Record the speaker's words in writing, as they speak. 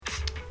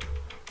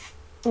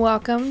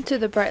Welcome to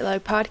the Bright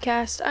Light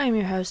Podcast. I am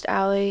your host,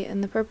 Allie,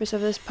 and the purpose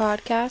of this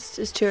podcast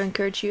is to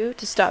encourage you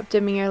to stop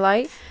dimming your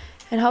light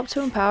and help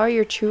to empower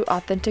your true,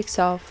 authentic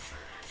self.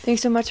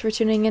 Thanks so much for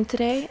tuning in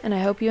today, and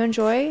I hope you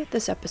enjoy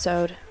this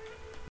episode.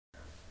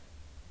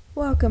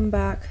 Welcome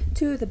back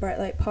to the Bright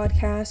Light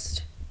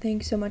Podcast.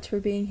 Thanks so much for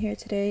being here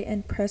today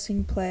and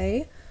pressing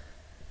play.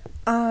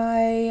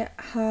 I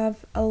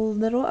have a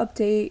little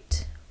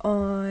update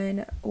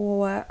on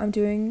what I'm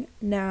doing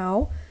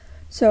now.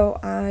 So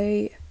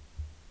I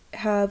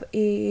have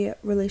a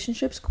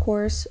relationships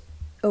course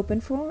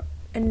open for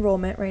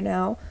enrollment right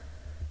now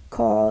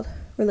called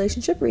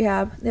Relationship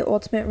Rehab, the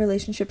Ultimate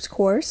Relationships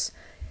Course,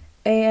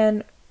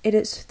 and it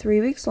is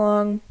 3 weeks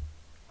long,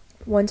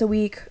 once a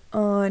week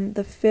on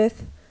the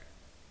 5th,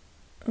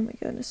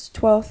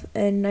 12th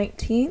and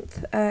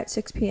 19th at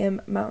 6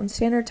 p.m. Mountain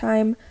Standard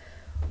Time.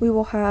 We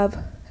will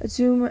have a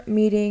Zoom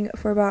meeting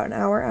for about an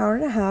hour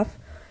and a half,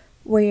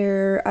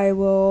 where I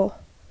will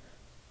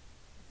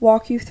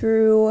walk you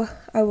through,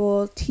 I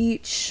will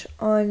teach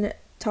on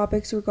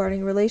topics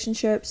regarding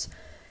relationships,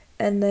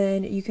 and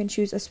then you can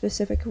choose a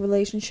specific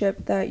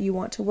relationship that you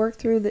want to work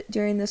through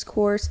during this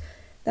course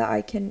that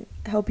I can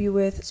help you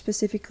with,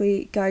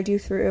 specifically guide you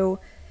through,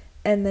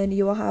 and then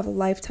you will have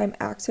lifetime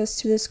access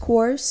to this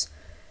course.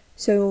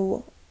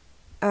 So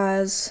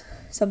as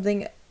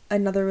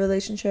another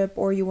relationship,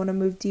 or you want to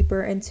move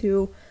deeper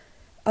into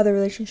other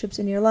relationships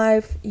in your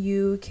life,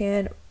 you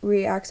can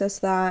re-access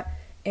that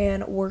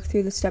and work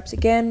through the steps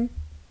again.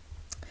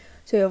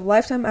 So you have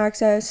lifetime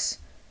access.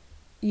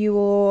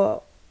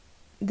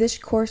 This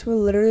course will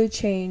literally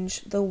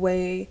change the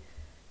way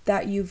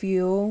that you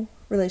view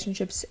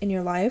relationships in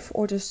your life,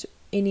 or just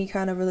any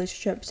kind of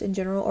relationships in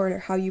general, or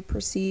how you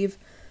perceive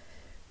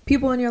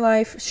people in your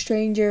life,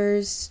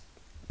 strangers,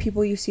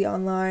 people you see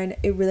online.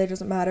 It really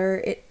doesn't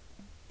matter.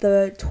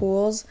 The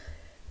tools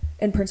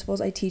and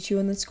principles I teach you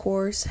in this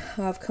course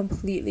have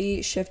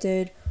completely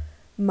shifted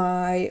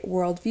my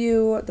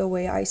worldview, the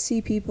way I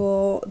see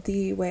people,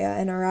 the way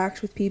I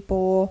interact with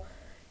people,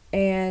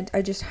 and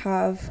I just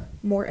have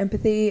more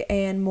empathy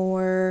and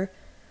more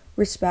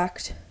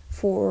respect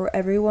for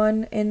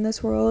everyone in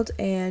this world,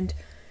 and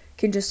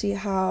can just see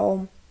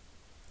how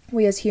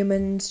we as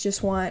humans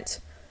just want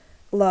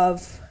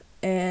love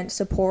and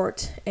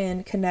support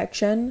and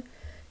connection.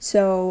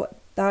 So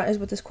that is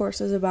what this course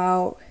is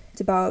about.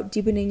 It's about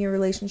deepening your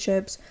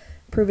relationships,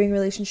 improving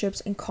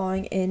relationships, and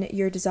calling in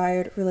your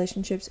desired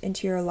relationships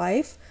into your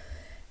life.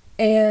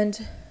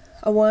 And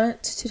I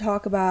want to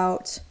talk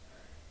about,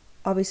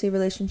 obviously,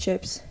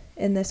 relationships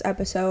in this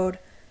episode,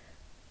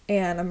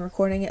 and I'm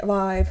recording it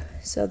live,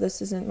 so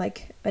this isn't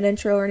like an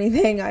intro or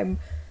anything. I'm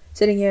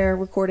sitting here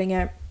recording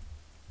it,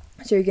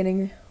 so you're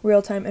getting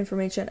real-time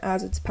information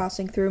as it's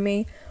passing through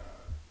me.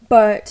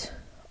 But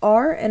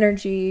our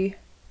energy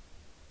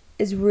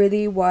is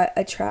really what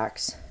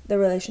attracts the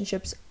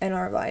relationships in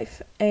our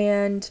life,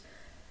 and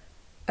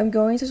I'm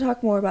going to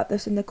talk more about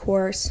this in the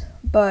course,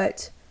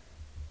 but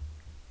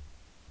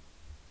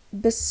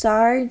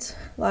besides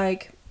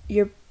like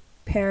your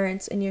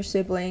parents and your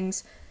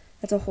siblings,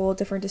 that's a whole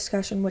different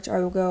discussion, which I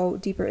will go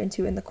deeper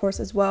into in the course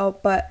as well.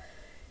 But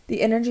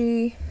the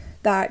energy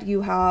that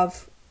you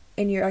have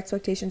in your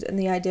expectations and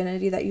the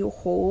identity that you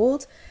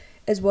hold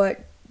is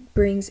what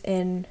brings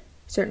in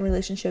certain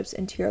relationships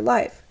into your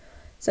life,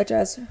 such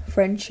as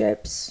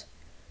friendships,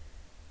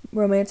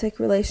 romantic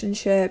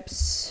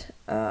relationships,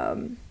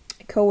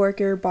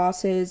 coworker,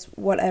 bosses,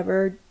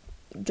 whatever,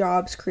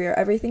 jobs, career,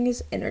 everything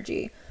is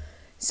energy.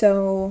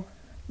 So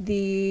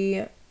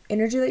the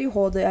energy that you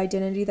hold, the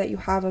identity that you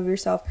have of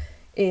yourself,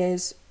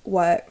 is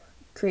what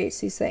creates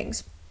these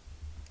things.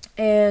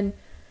 And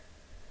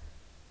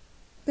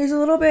there's a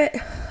little bit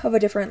of a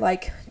different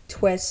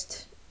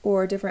twist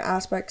or different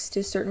aspects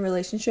to certain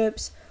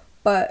relationships,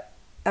 but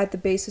at the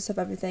basis of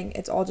everything,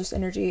 it's all just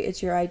energy.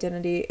 It's your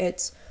identity.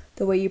 It's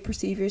the way you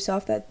perceive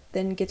yourself that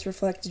then gets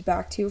reflected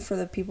back to you for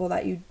the people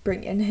that you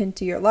bring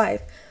into your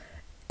life.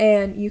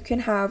 And you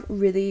can have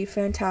really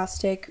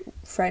fantastic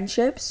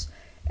friendships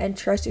and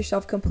trust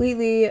yourself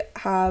completely,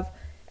 have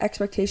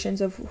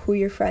expectations of who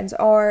your friends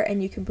are,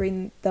 and you can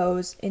bring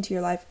those into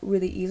your life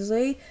really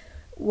easily.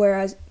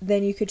 Whereas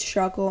then you could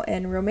struggle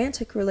in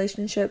romantic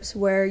relationships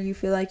where you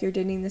feel like you're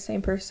dating the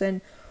same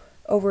person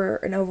over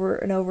and over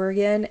and over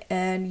again,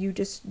 and you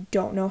just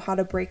don't know how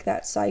to break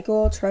that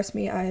cycle. Trust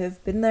me, I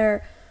have been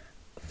there.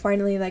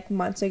 Finally,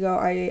 months ago,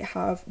 I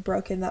have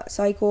broken that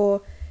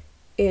cycle.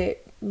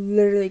 It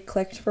literally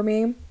clicked for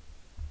me.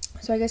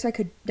 So I guess I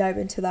could dive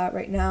into that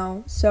right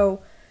now.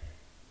 So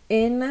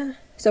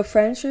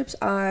friendships,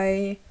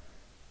 I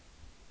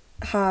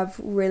have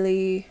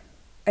really,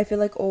 I feel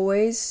like,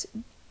 always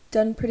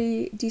done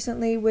pretty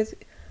decently with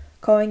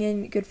calling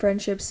in good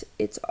friendships.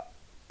 It's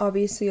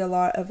obviously a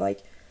lot of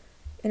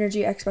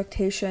energy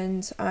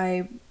expectations.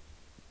 I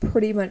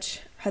pretty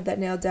much had that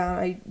nailed down.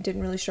 I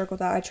didn't really struggle with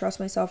that. I trust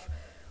myself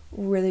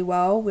really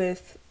well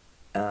with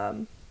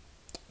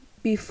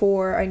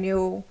before I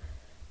knew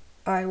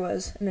I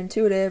was an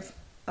intuitive.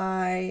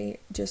 I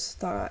just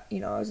thought,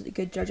 I was a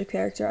good judge of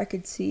character. I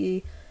could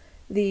see,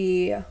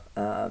 the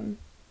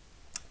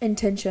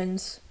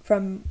intentions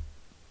from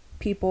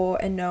people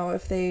and know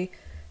if they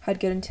had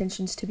good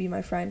intentions to be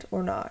my friend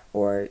or not,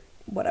 or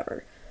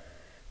whatever.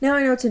 Now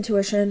I know it's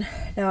intuition.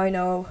 Now I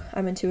know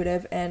I'm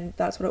intuitive and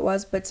that's what it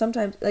was. But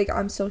sometimes, like,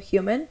 I'm still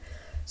human.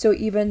 So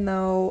even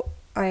though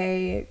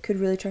I could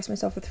really trust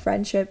myself with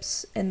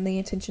friendships and the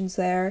intentions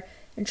there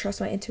and trust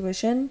my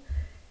intuition,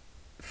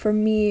 for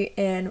me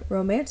in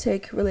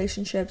romantic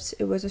relationships,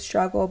 it was a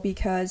struggle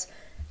because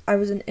I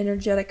was an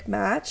energetic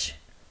match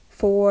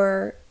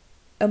for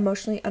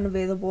emotionally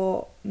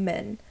unavailable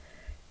men.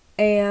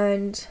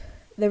 And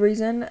the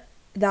reason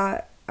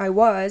that I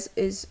was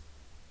is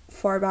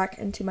far back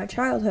into my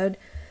childhood,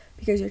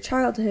 because your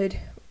childhood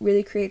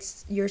really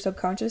creates your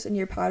subconscious and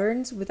your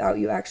patterns without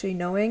you actually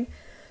knowing.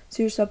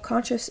 So your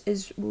subconscious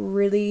is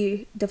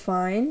really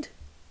defined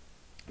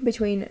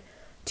between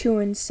 2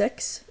 and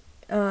 6.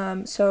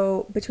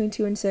 So between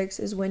 2 and 6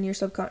 is when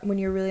when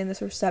you're really in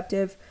this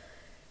receptive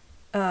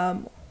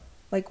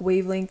like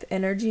wavelength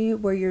energy,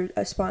 where you're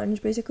a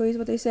sponge, basically, is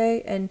what they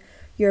say, and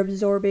you're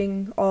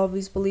absorbing all of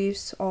these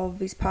beliefs, all of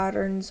these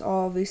patterns,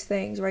 all of these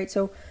things, right?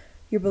 So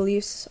your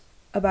beliefs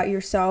about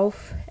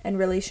yourself and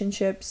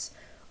relationships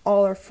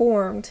all are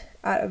formed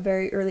at a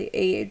very early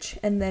age,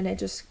 and then it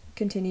just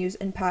continues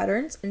in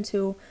patterns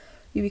until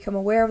you become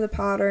aware of the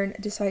pattern,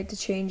 decide to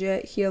change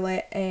it, heal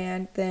it,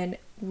 and then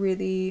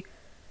really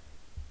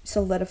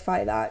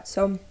solidify that.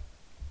 So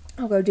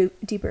I'll go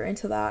deeper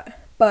into that.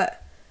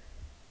 But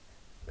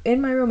in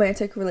my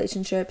romantic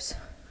relationships,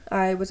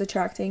 I was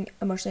attracting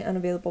emotionally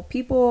unavailable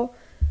people,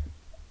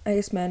 I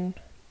guess men,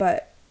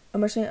 but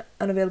emotionally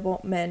unavailable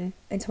men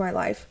into my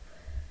life.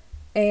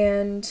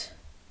 And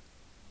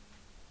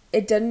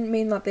it didn't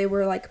mean that they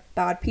were like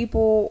bad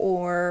people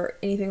or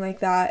anything like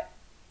that.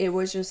 It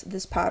was just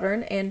this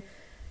pattern, and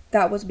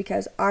that was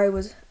because I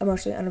was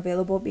emotionally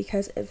unavailable,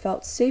 because it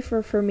felt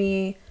safer for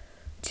me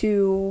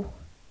to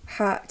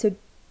to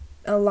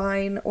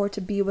align or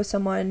to be with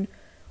someone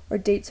or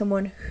date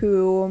someone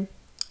who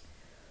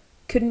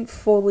couldn't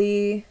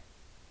fully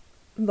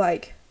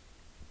let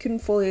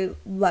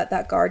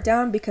that guard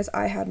down, because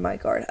I had my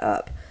guard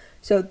up.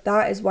 So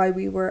that is why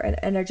we were an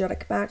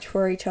energetic match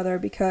for each other,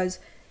 because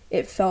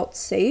it felt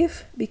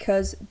safe,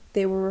 because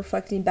they were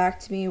reflecting back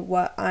to me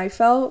what I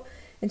felt.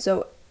 And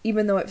so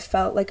even though it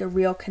felt like a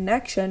real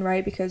connection,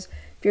 right, because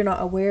if you're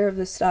not aware of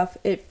this stuff,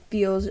 it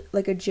feels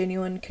like a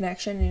genuine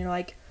connection, and you're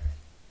like,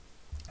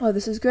 oh,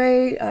 this is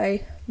great,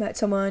 I met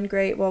someone,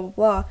 great, blah, blah,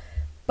 blah.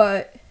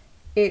 But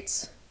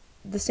it's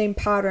the same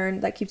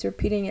pattern that keeps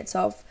repeating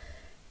itself,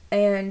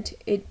 and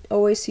it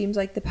always seems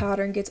like the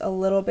pattern gets a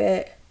little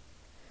bit,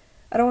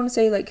 I don't want to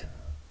say like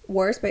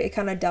worse, but it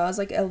kind of does,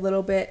 like a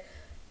little bit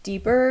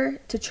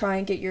deeper, to try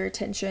and get your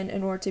attention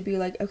in order to be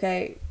like,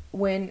 okay,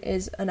 when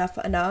is enough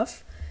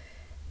enough?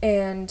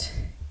 And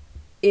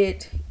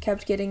it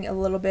kept getting a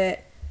little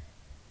bit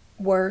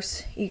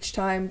worse each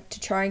time to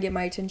try and get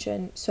my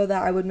attention, so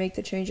that I would make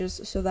the changes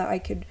so that I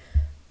could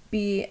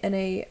be in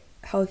a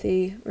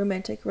healthy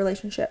romantic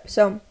relationship.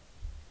 So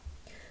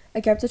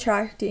I kept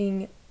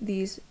attracting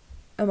these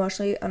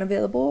emotionally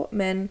unavailable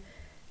men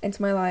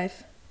into my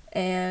life,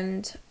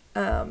 and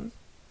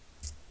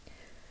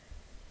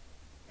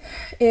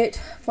it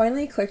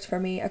finally clicked for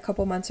me a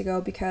couple months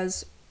ago,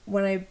 because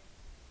when I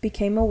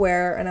became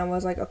aware and I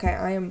was like, okay,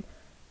 I am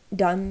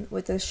done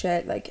with this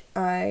shit, like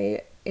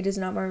it is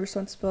not my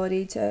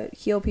responsibility to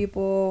heal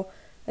people,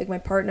 like my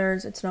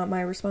partners, it's not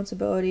my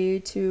responsibility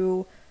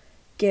to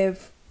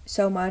give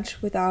so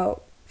much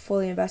without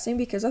fully investing,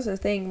 because that's the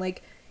thing,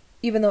 like,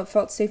 even though it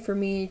felt safe for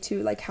me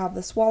to like have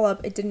this wall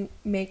up, it didn't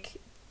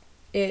make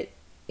it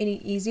any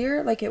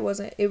easier. Like it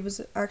was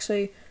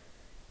actually,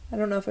 I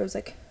don't know if it was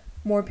like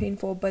more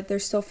painful, but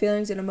there's still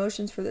feelings and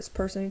emotions for this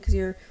person, because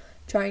you're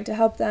trying to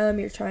help them,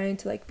 you're trying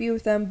to like be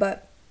with them,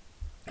 but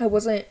I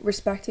wasn't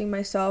respecting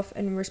myself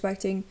and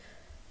respecting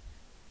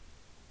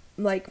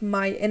like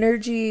my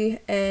energy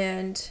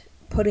and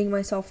putting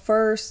myself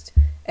first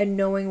and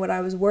knowing what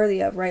I was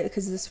worthy of, right?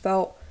 Because this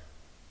felt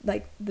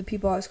like the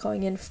people I was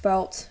calling in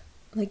felt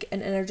like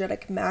an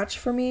energetic match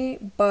for me,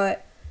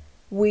 but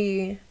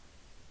we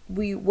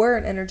were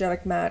an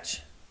energetic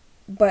match,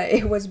 but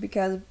it was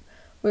because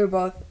we were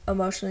both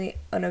emotionally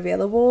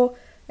unavailable,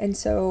 and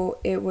so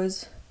it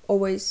was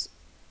always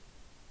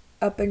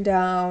up and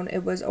down.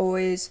 It was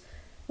always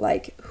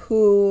like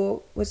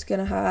who was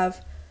gonna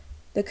have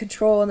the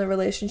control in the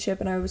relationship,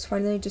 and I was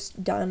finally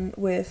just done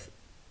with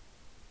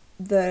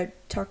the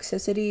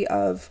toxicity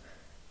of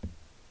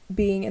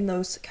being in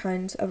those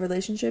kinds of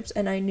relationships,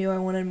 and I knew I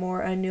wanted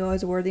more. I knew I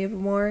was worthy of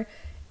more,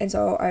 and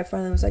so I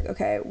finally was like,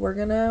 okay, we're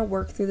gonna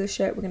work through this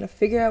shit, we're gonna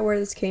figure out where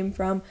this came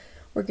from,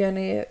 we're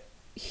gonna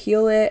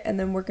heal it, and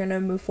then we're gonna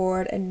move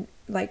forward and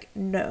like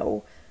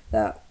know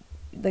that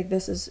like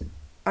this is,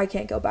 I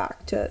can't go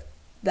back to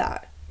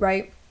that,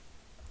 right?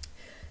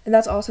 And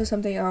that's also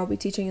something I'll be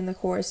teaching in the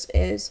course,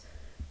 is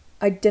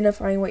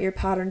identifying what your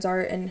patterns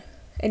are in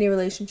any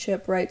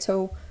relationship, right?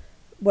 So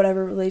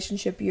whatever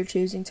relationship you're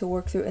choosing to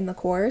work through in the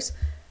course,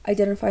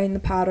 identifying the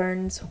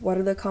patterns, what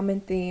are the common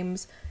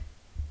themes,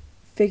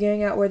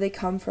 figuring out where they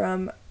come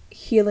from,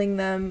 healing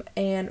them,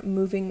 and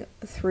moving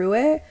through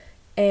it,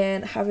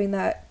 and having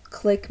that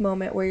click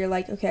moment where you're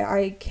like, okay,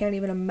 I can't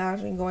even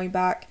imagine going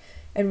back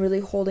and really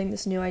holding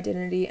this new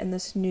identity and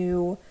this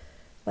new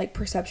like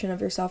perception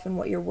of yourself and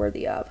what you're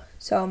worthy of.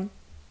 So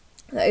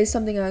that is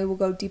something I will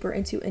go deeper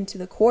into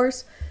the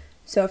course.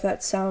 So if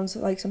that sounds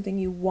like something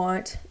you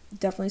want,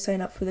 definitely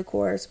sign up for the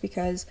course,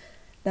 because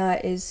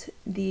that is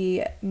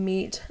the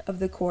meat of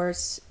the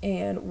course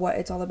and what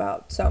it's all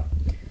about. So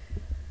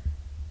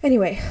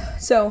anyway,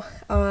 so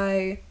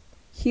I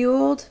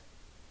healed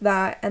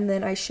that, and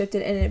then I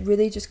shifted, and it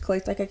really just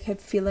clicked. Like I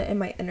could feel it in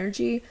my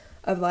energy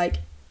of like,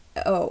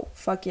 oh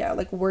fuck yeah,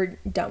 like we're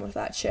done with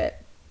that shit.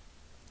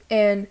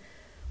 And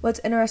what's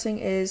interesting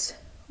is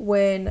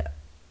when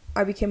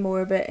I became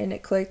aware of it and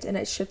it clicked and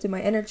it shifted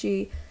my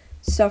energy,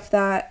 stuff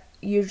that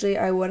usually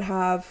I would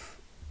have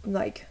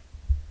like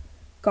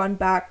gone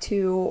back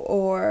to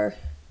or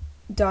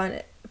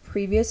done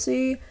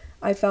previously,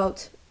 I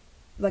felt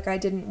like I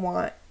didn't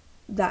want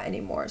that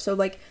anymore. So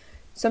like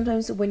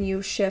sometimes when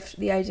you shift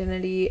the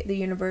identity, the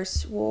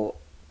universe will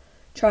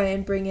try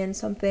and bring in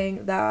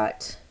something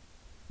that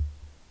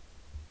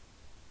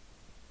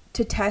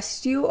to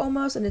test you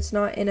almost, and it's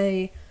not in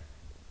a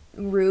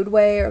rude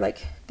way, or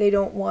like they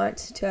don't want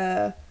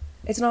to,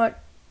 it's not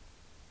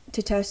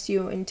to test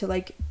you and to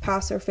like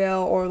pass or fail,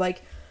 or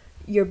like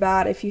you're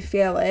bad if you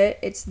fail it.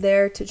 It's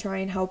there to try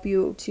and help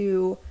you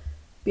to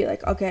be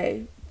like,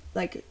 okay,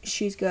 like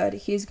she's good,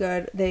 he's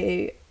good,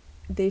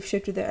 they've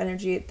shifted their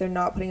energy, they're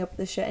not putting up with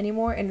this shit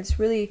anymore. And it's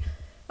really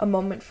a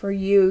moment for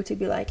you to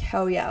be like,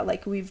 hell yeah,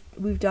 like we've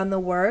done the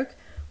work,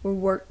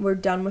 we're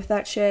done with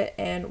that shit,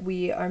 and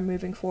we are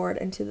moving forward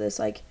into this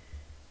like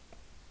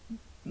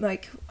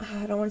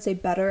I don't want to say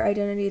better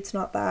identity, it's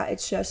not that,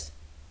 it's just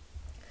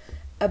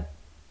an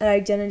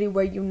identity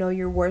where you know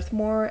you're worth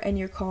more, and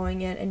you're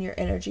calling in, and your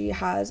energy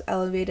has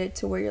elevated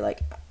to where you're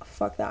like,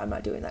 fuck that, I'm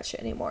not doing that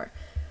shit anymore.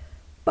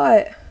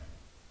 But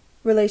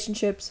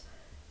relationships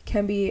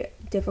can be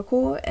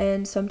difficult,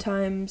 and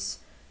sometimes,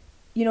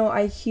 you know,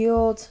 I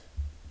healed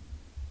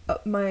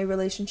my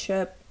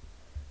relationship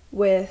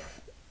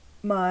with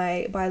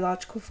my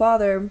biological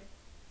father,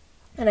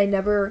 and I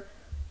never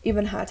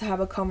even had to have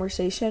a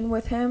conversation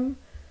with him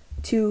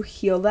to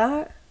heal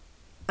that.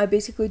 I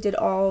basically did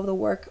all of the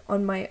work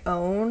on my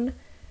own,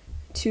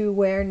 to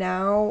where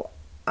now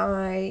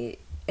I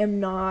am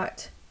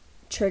not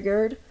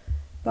triggered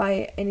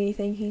by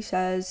anything he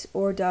says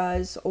or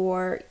does,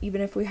 or even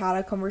if we had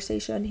a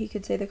conversation, he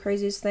could say the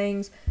craziest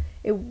things,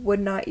 it would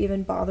not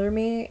even bother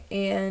me.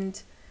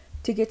 And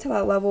to get to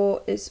that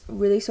level is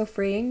really so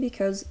freeing,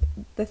 because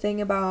the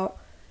thing about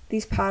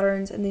these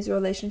patterns and these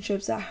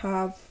relationships that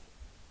have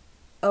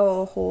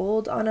a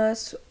hold on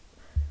us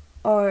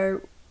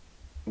are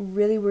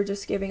really, we're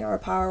just giving our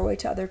power away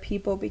to other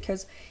people.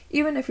 Because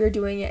even if you're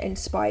doing it in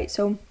spite,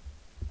 so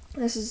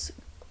this is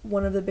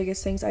one of the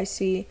biggest things I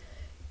see,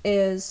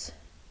 is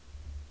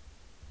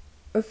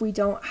if we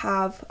don't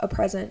have a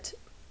present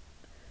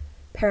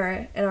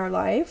parent in our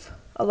life,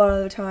 a lot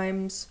of the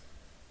times,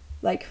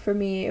 like for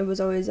me, it was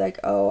always like,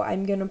 oh,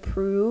 I'm gonna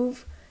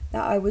prove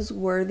that I was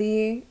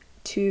worthy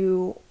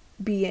to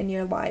be in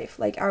your life,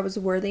 like I was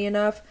worthy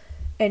enough,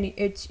 and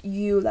it's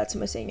you that's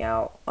missing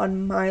out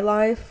on my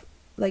life.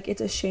 Like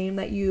it's a shame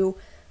that you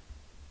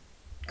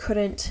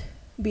couldn't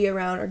be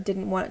around or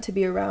didn't want to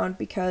be around,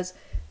 because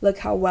look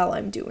how well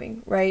I'm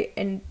doing, right?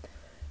 And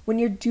when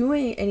you're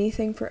doing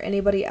anything for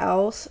anybody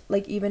else,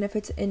 like even if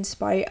it's in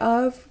spite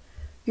of,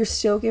 you're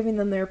still giving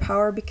them their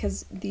power,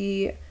 because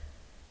the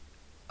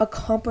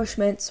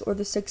accomplishments or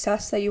the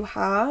success that you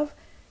have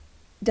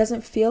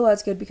doesn't feel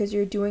as good because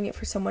you're doing it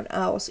for someone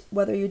else,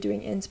 whether you're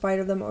doing it in spite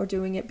of them or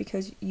doing it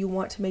because you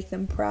want to make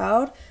them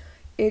proud.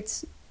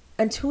 It's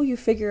until you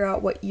figure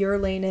out what your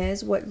lane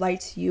is, what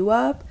lights you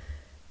up,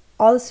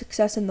 all the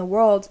success in the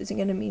world isn't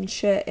going to mean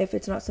shit if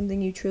it's not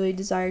something you truly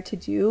desire to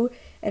do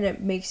and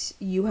it makes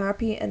you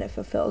happy and it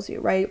fulfills you,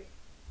 right?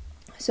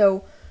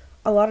 So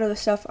a lot of the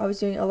stuff I was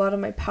doing, a lot of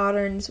my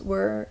patterns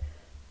were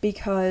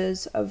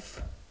because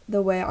of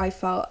the way I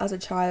felt as a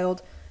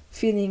child,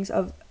 feelings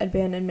of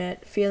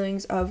abandonment,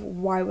 feelings of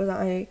why wasn't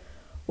I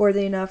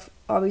worthy enough.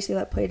 Obviously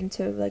that played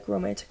into like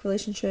romantic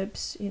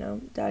relationships, you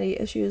know, daddy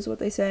issues, what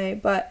they say,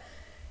 but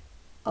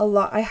a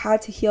lot, I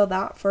had to heal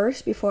that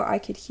first before I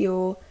could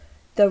heal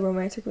the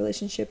romantic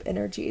relationship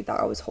energy that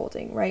I was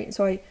holding, right?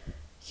 So I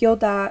healed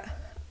that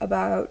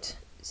about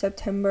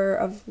September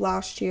of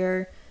last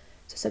year,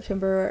 so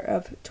September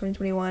of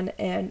 2021,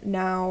 and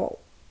now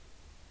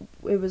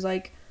it was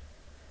like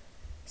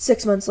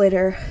 6 months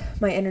later,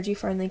 my energy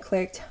finally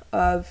clicked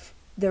of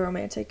the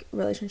romantic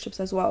relationships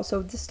as well.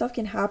 So this stuff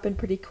can happen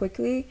pretty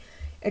quickly.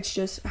 It's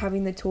just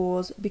having the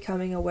tools,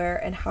 becoming aware,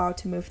 and how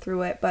to move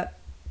through it. But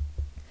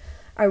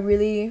I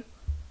really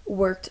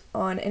worked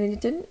on, and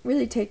it didn't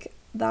really take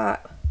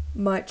that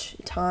much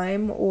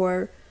time,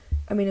 or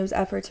I mean it was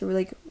effort to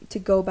really to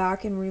go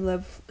back and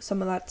relive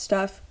some of that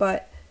stuff,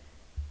 but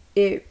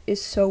it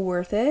is so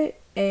worth it.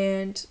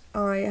 And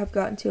I have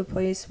gotten to a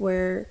place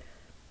where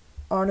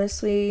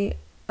honestly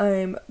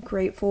I'm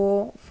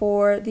grateful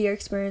for the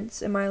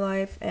experience in my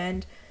life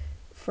and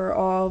for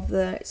all of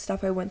the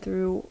stuff I went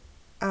through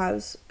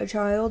as a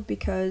child,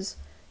 because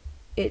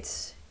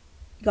it's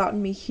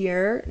gotten me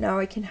here. Now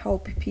I can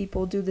help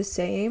people do the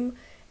same.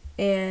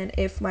 And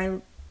if my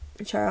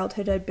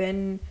childhood had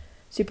been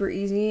super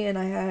easy and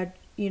I had,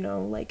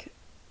 if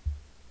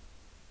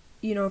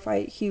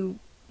he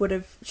would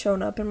have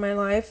shown up in my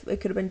life, it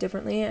could have been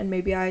differently, and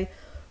maybe I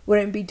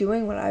wouldn't be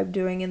doing what I'm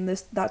doing. And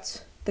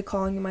that's the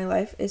calling in my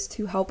life, is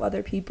to help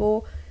other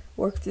people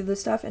work through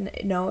this stuff. And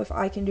know if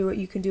I can do it,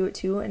 you can do it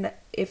too. And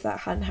if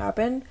that hadn't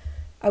happened,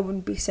 I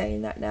wouldn't be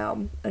saying that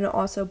now. And it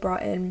also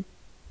brought in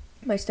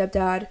my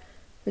stepdad,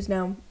 who's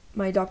now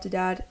my adopted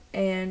dad,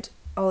 and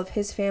all of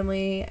his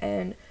family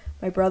and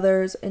my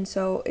brothers. And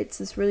so it's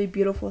this really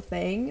beautiful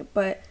thing.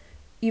 But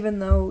even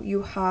though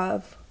you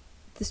have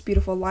this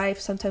beautiful life,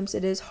 sometimes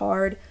it is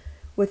hard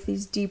with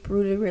these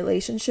deep-rooted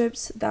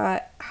relationships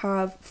that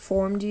have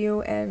formed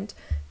you and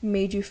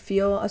made you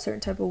feel a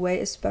certain type of way,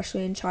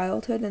 especially in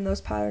childhood, and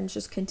those patterns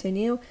just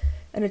continue.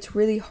 And it's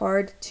really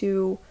hard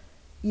to,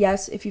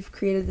 yes, if you've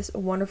created this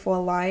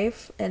wonderful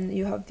life and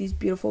you have these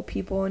beautiful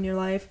people in your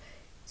life,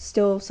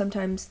 still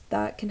sometimes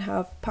that can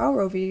have power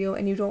over you,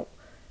 and you don't,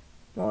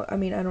 I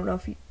don't know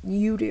if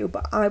you do,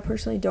 but I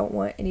personally don't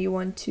want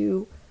anyone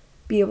to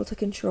be able to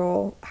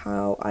control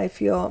how I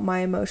feel, my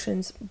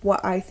emotions,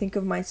 what I think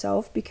of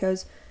myself,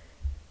 because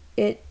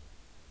it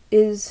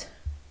is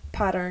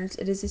patterns,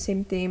 it is the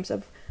same themes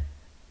of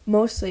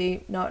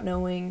mostly not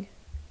knowing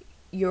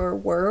your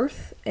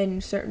worth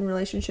in certain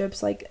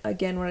relationships. Like,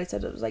 again, what I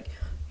said, it was like,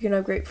 you can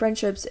have great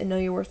friendships and know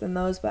your worth in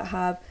those, but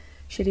have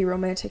shitty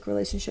romantic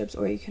relationships,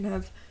 or you can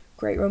have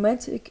great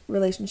romantic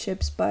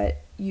relationships,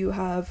 but you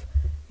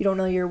don't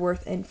know your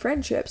worth in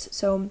friendships.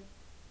 So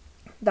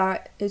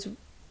that is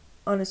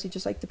honestly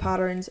just like the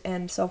patterns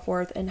and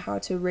self-worth, and how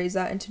to raise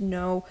that and to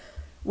know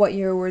what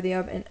you're worthy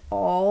of in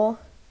all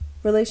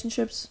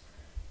relationships,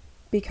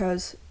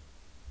 because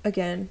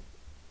again,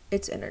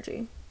 it's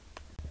energy.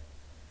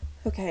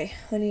 Okay,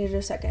 I needed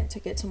a second to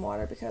get some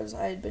water because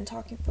I had been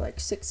talking for like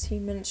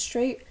 16 minutes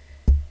straight.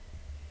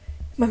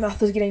 My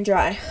mouth was getting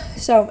dry.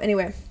 So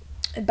anyway,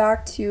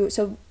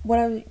 so what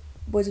I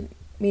was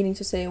meaning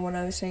to say when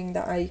I was saying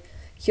that I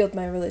healed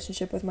my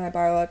relationship with my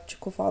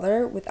biological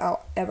father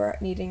without ever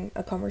needing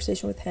a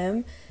conversation with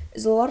him,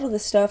 is a lot of the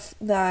stuff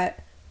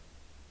that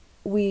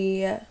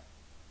we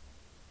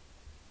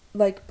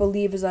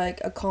believe is like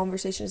a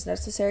conversation is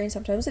necessary, and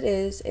sometimes it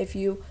is if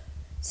you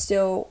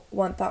still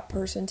want that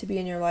person to be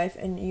in your life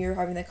and you're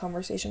having the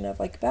conversation of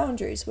like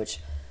boundaries, which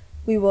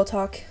we will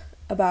talk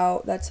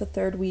about. That's the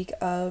third week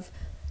of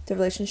the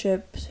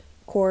relationship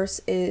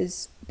course,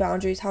 is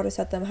boundaries, how to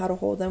set them, how to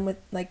hold them with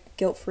like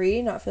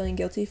guilt-free, not feeling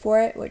guilty for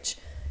it, which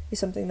is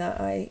something that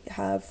I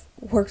have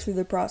worked through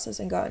the process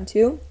and gotten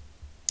to.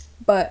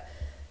 But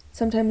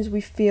sometimes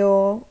we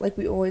feel like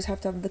we always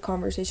have to have the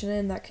conversation,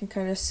 and that can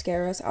kind of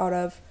scare us out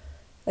of,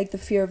 like, the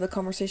fear of the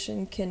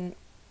conversation can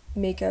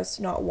make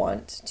us not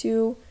want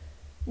to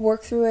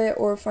work through it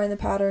or find the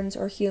patterns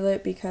or heal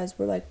it, because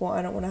we're like, well,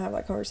 I don't want to have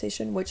that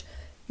conversation, which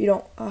you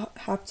don't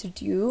have to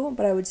do.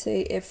 But I would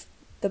say if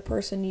the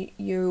person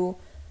you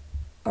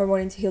are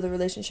wanting to heal the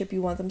relationship,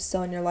 you want them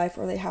still in your life,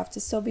 or they have to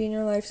still be in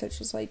your life, such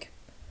as like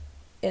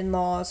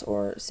in-laws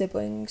or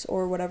siblings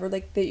or whatever,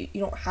 like you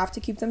don't have to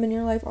keep them in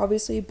your life,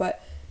 obviously,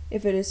 but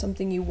if it is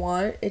something you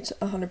want, it's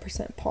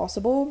 100%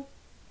 possible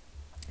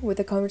with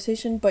a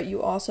conversation. But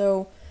you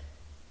also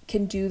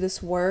can do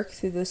this work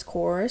through this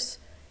course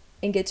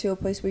and get to a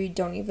place where you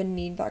don't even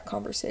need that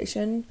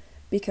conversation,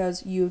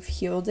 because you've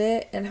healed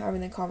it and having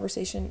the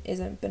conversation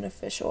isn't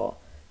beneficial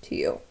to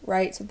you,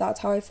 right? So that's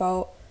how I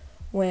felt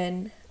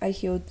when I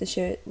healed the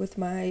shit with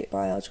my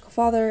biological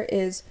father,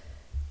 is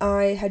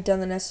I had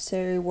done the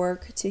necessary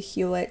work to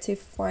heal it, to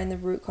find the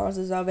root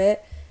causes of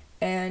it,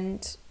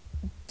 and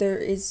there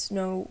is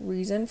no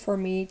reason for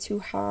me to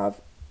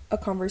have a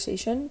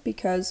conversation,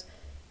 because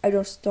I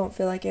just don't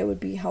feel like it would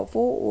be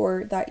helpful,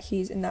 or that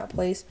he's in that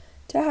place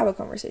to have a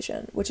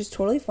conversation, which is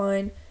totally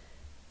fine.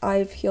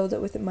 I've healed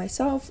it with it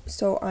myself,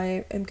 so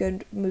I am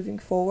good moving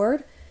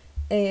forward.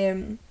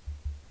 And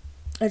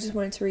I just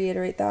wanted to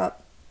reiterate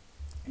that,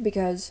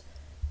 because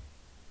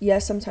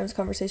yes, sometimes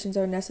conversations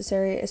are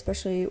necessary,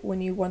 especially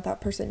when you want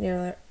that person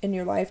in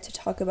your life to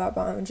talk about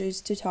boundaries,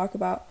 to talk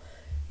about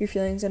your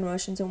feelings and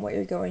emotions and what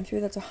you're going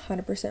through. That's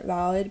 100%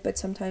 valid. But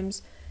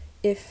sometimes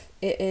if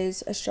it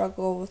is a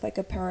struggle with like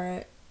a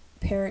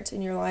parent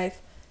in your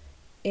life,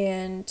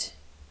 and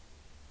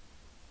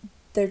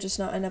they're just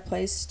not in a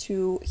place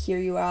to hear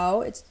you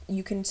out,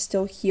 you can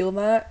still heal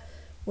that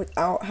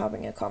without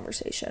having a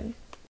conversation.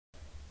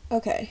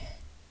 Okay,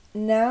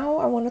 now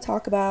I want to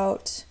talk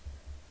about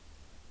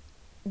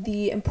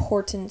the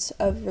importance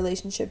of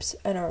relationships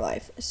in our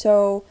life.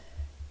 So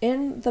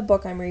in the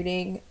book I'm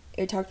reading,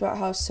 it talked about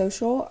how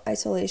social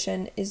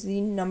isolation is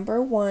the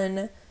number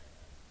one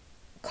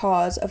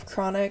cause of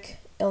chronic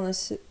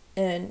illness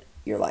in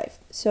your life.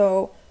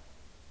 So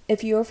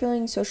if you're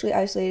feeling socially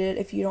isolated,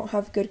 if you don't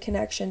have good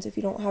connections, if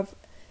you don't have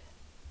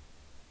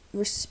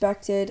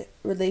respected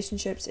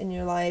relationships in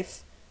your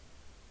life,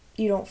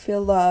 you don't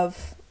feel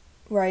love,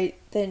 right,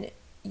 then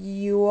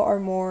you are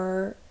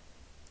more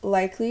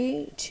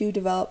likely to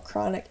develop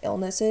chronic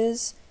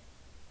illnesses,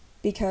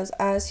 because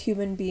as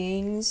human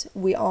beings,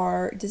 we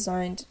are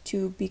designed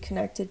to be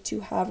connected,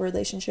 to have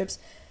relationships.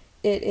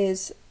 It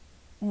is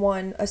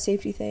a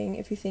safety thing.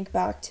 If you think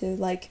back to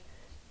like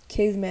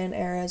caveman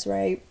eras,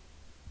 right?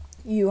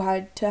 You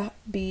had to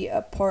be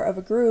a part of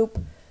a group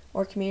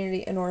or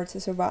community in order to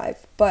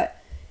survive. But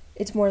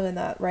it's more than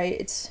that, right?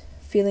 It's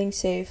feeling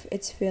safe,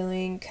 it's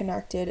feeling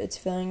connected, it's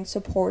feeling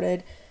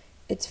supported,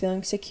 it's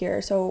feeling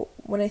secure. So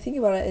when I think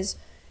about it, is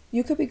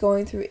you could be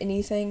going through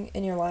anything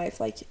in your life,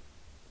 like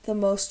the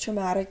most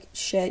traumatic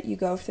shit you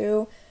go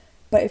through,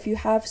 but if you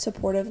have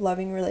supportive,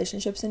 loving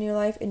relationships in your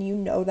life, and you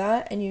know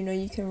that, and you know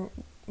you can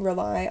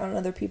rely on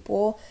other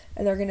people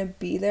and they're going to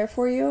be there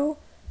for you,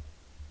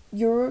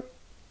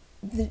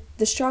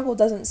 the struggle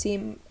doesn't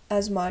seem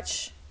as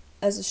much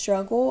as a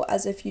struggle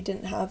as if you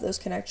didn't have those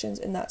connections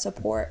and that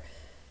support.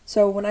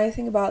 So when I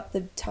think about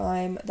the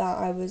time that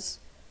I was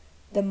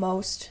the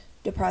most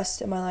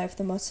depressed in my life,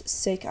 the most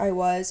sick I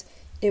was,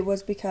 it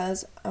was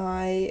because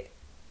I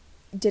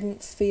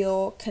didn't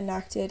feel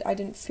connected. I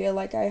didn't feel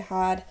like I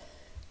had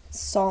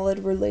solid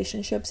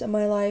relationships in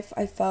my life.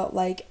 I felt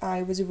like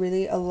I was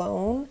really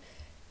alone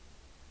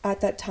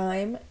at that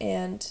time,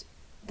 and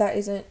that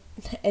isn't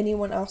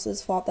anyone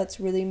else's fault. That's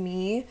really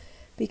me,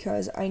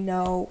 because I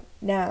know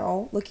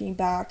now, looking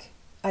back,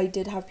 I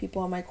did have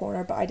people in my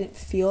corner, but I didn't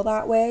feel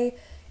that way,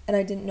 and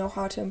I didn't know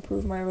how to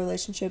improve my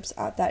relationships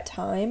at that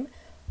time.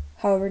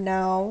 However,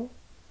 now,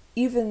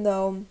 even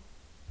though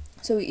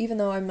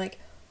I'm like,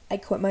 I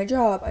quit my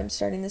job, I'm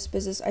starting this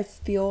business, I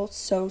feel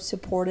so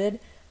supported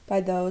by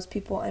those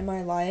people in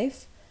my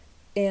life,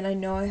 and I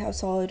know I have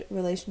solid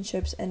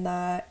relationships and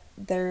that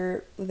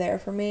they're there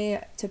for me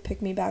to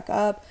pick me back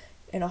up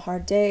in a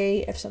hard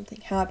day if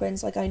something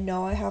happens. Like, I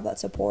know I have that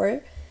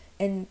support,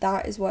 and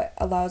that is what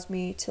allows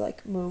me to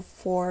like move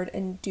forward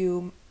and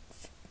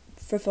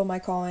fulfill my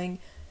calling,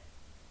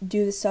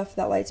 do the stuff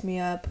that lights me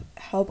up,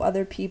 help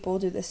other people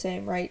do the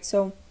same, right?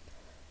 So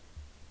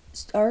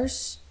our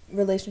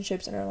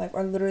relationships in our life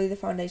are literally the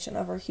foundation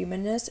of our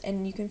humanness,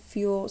 and you can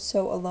feel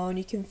so alone,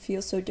 you can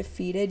feel so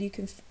defeated,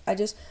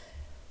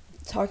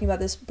 talking about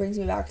this brings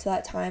me back to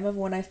that time of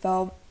when I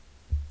felt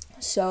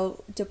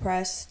so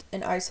depressed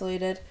and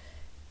isolated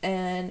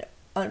and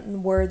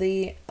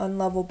unworthy,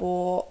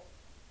 unlovable.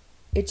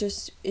 It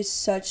just is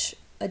such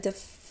a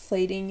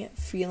deflating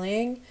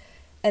feeling.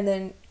 And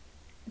then,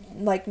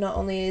 like, not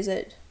only is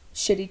it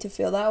shitty to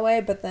feel that way,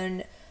 but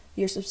then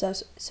you're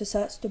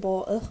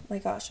susceptible,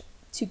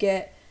 to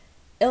get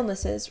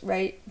illnesses,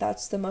 right?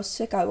 That's the most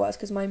sick I was,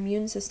 because my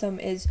immune system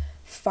is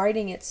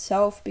fighting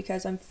itself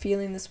because I'm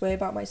feeling this way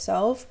about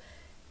myself,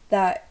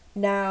 that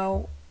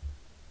now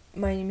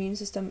my immune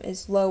system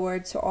is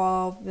lowered, so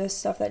all this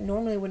stuff that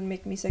normally wouldn't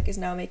make me sick is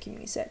now making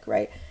me sick,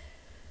 right?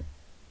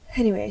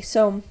 Anyway,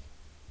 so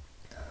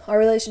our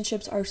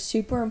relationships are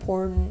super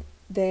important.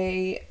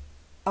 They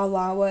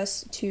allow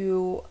us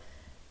to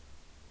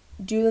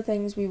do the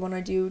things we want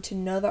to do, to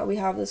know that we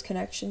have those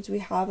connections, we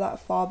have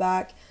that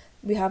fallback,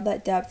 we have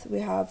that depth, we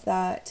have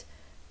that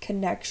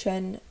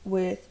connection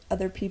with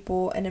other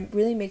people, and it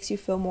really makes you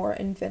feel more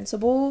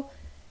invincible,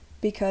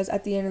 because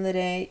at the end of the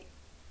day,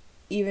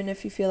 even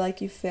if you feel like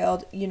you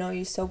failed, you know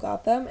you still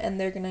got them, and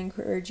they're going to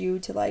encourage you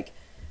to like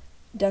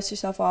dust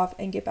yourself off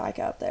and get back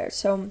out there.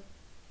 So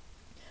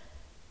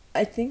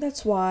I think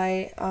that's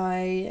why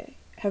I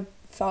have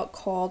felt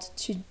called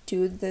to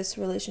do this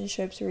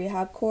relationships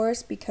rehab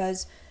course,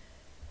 because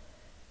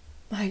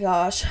my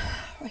gosh,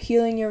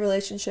 healing your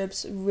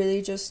relationships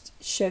really just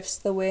shifts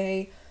the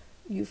way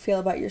you feel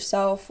about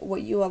yourself,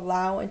 what you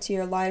allow into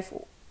your life,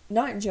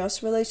 not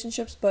just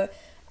relationships, but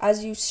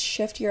as you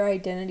shift your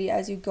identity,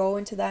 as you go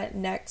into that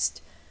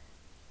next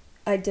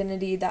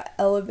identity, that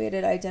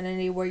elevated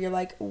identity where you're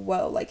like,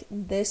 whoa, like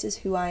this is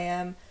who I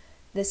am,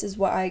 this is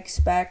what I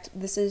expect,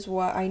 this is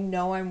what I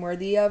know I'm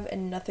worthy of,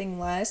 and nothing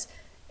less.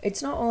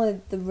 It's not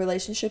only the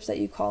relationships that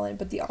you call in,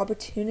 but the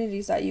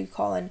opportunities that you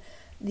call in,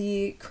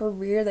 the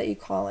career that you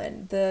call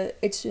in.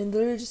 It's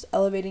literally just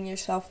elevating your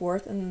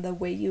self-worth, and the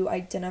way you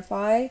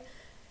identify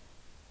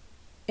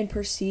and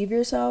perceive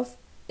yourself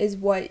is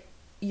what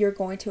you're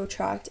going to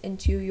attract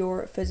into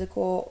your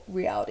physical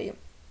reality.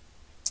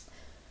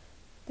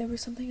 There was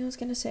something I was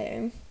going to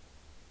say.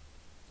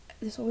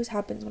 This always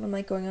happens when I'm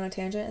like going on a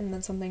tangent and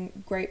then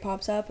something great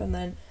pops up and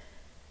then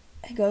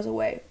it goes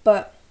away.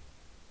 But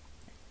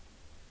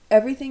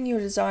everything you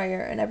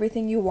desire and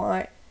everything you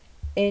want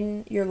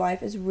in your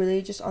life is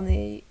really just on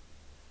the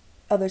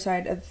other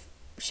side of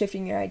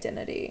shifting your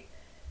identity.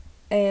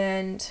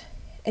 And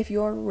if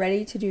you're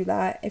ready to do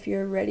that, if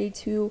you're ready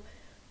to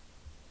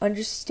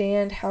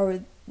understand how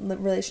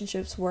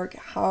relationships work,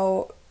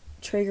 how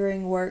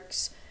triggering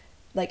works,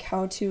 like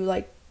how to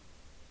like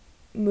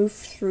move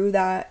through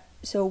that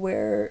to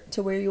where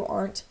you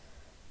aren't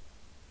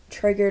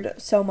triggered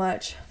so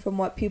much from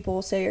what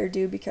people say or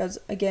do, because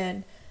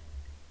again,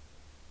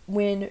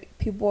 when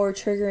people are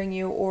triggering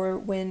you or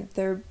when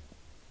they're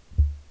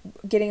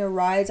getting a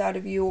rise out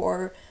of you,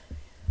 or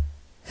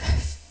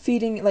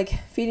feeding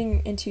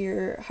into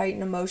your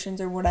heightened emotions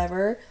or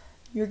whatever,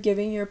 you're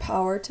giving your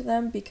power to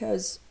them,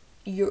 because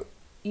you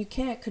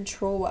can't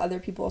control what other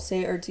people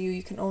say or do.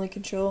 You can only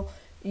control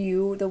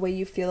the way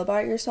you feel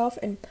about yourself.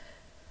 And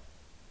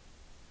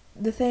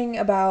the thing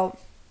about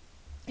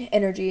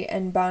energy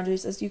and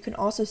boundaries is you can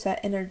also set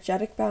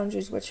energetic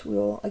boundaries, which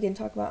we'll again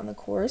talk about in the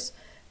course,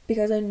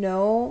 because I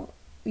know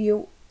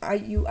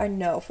I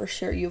know for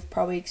sure you've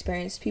probably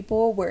experienced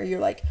people where you're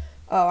like,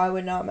 oh, I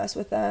would not mess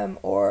with them,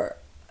 or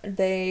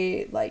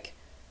they like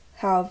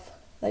have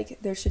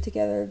like their shit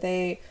together,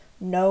 they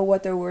know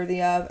what they're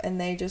worthy of, and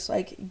they just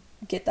like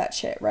get that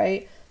shit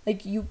right.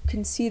 Like you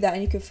can see that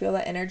and you can feel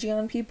that energy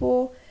on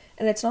people,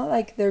 and it's not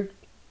like they're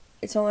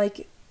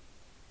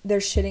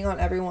shitting on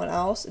everyone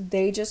else.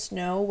 They just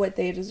know what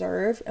they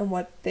deserve and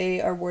what they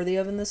are worthy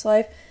of in this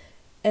life,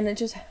 and it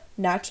just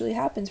naturally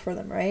happens for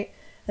them, right?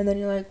 And then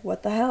you're like,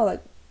 what the hell?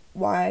 Like,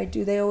 why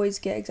do they always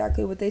get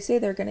exactly what they say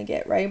they're gonna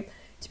get, right?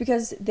 It's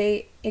because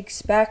they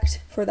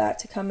expect for that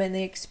to come in.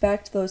 They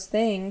expect those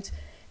things,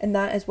 and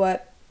that is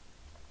what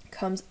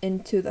comes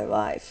into their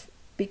life,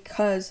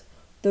 because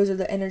those are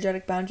the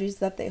energetic boundaries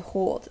that they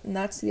hold, and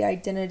that's the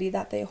identity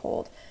that they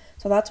hold.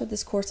 So that's what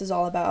this course is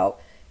all about.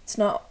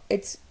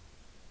 It's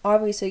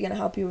obviously going to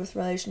help you with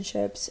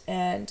relationships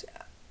and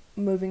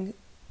moving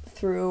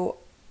through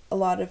a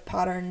lot of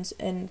patterns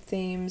and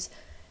themes,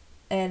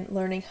 and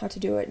learning how to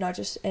do it, not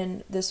just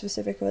in the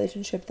specific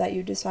relationship that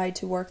you decide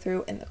to work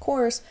through in the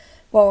course,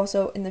 but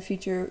also in the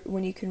future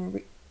when you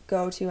can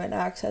go to and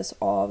access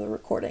all the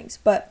recordings.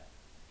 But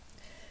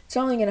it's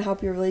not only going to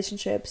help your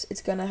relationships,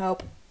 it's going to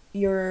help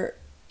your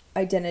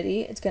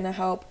identity, it's going to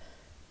help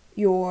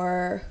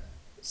your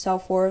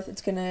self-worth,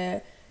 it's going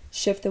to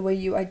shift the way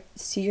you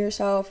see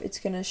yourself, it's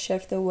going to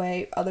shift the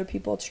way other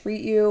people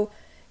treat you,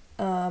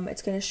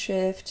 it's going to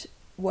shift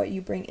what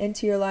you bring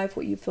into your life,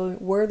 what you feel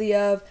worthy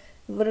of.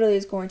 It literally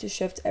is going to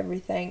shift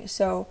everything.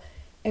 So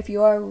if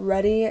you are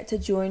ready to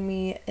join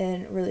me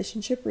in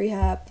Relationship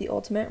Rehab, the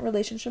Ultimate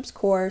Relationships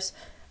course,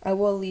 I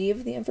will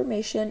leave the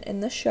information in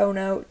the show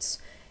notes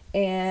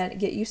and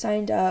get you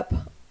signed up.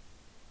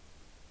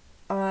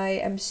 I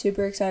am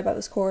super excited about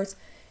this course.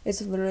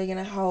 It's literally going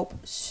to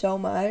help so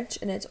much,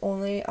 and it's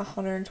only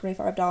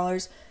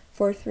 $125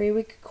 for a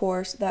 3-week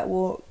course that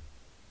will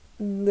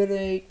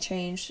literally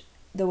change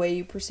the way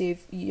you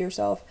perceive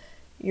yourself,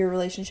 your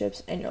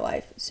relationships, and your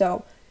life.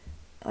 So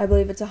I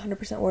believe it's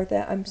 100% worth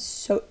it. I'm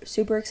so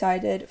super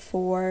excited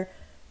for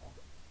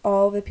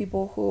all the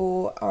people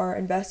who are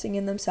investing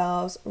in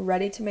themselves,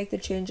 ready to make the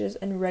changes,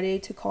 and ready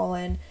to call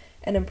in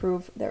and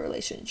improve their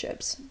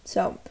relationships.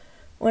 So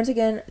once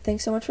again,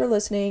 thanks so much for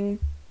listening.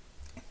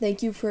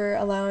 Thank you for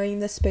allowing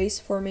the space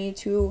for me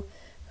to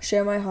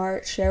share my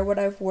heart, share what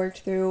I've worked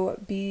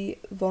through, be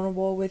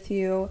vulnerable with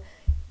you,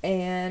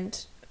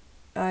 and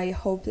I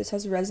hope this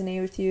has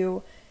resonated with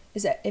you.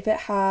 If it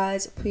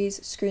has, please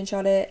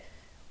screenshot it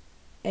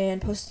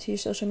and post it to your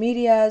social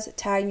medias,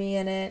 tag me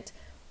in it,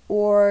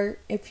 or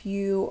if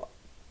you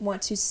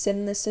want to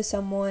send this to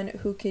someone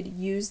who could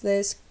use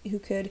this, who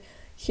could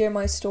hear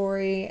my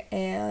story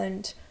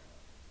and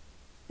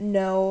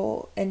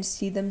know and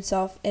see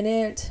themselves in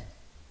it,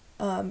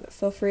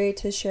 feel free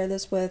to share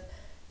this with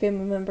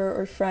family member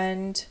or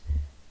friend.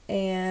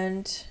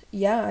 And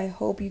yeah, I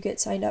hope you get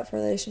signed up for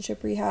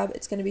Relationship Rehab.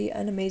 It's going to be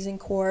an amazing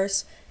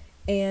course,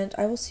 and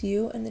I will see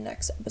you in the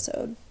next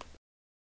episode.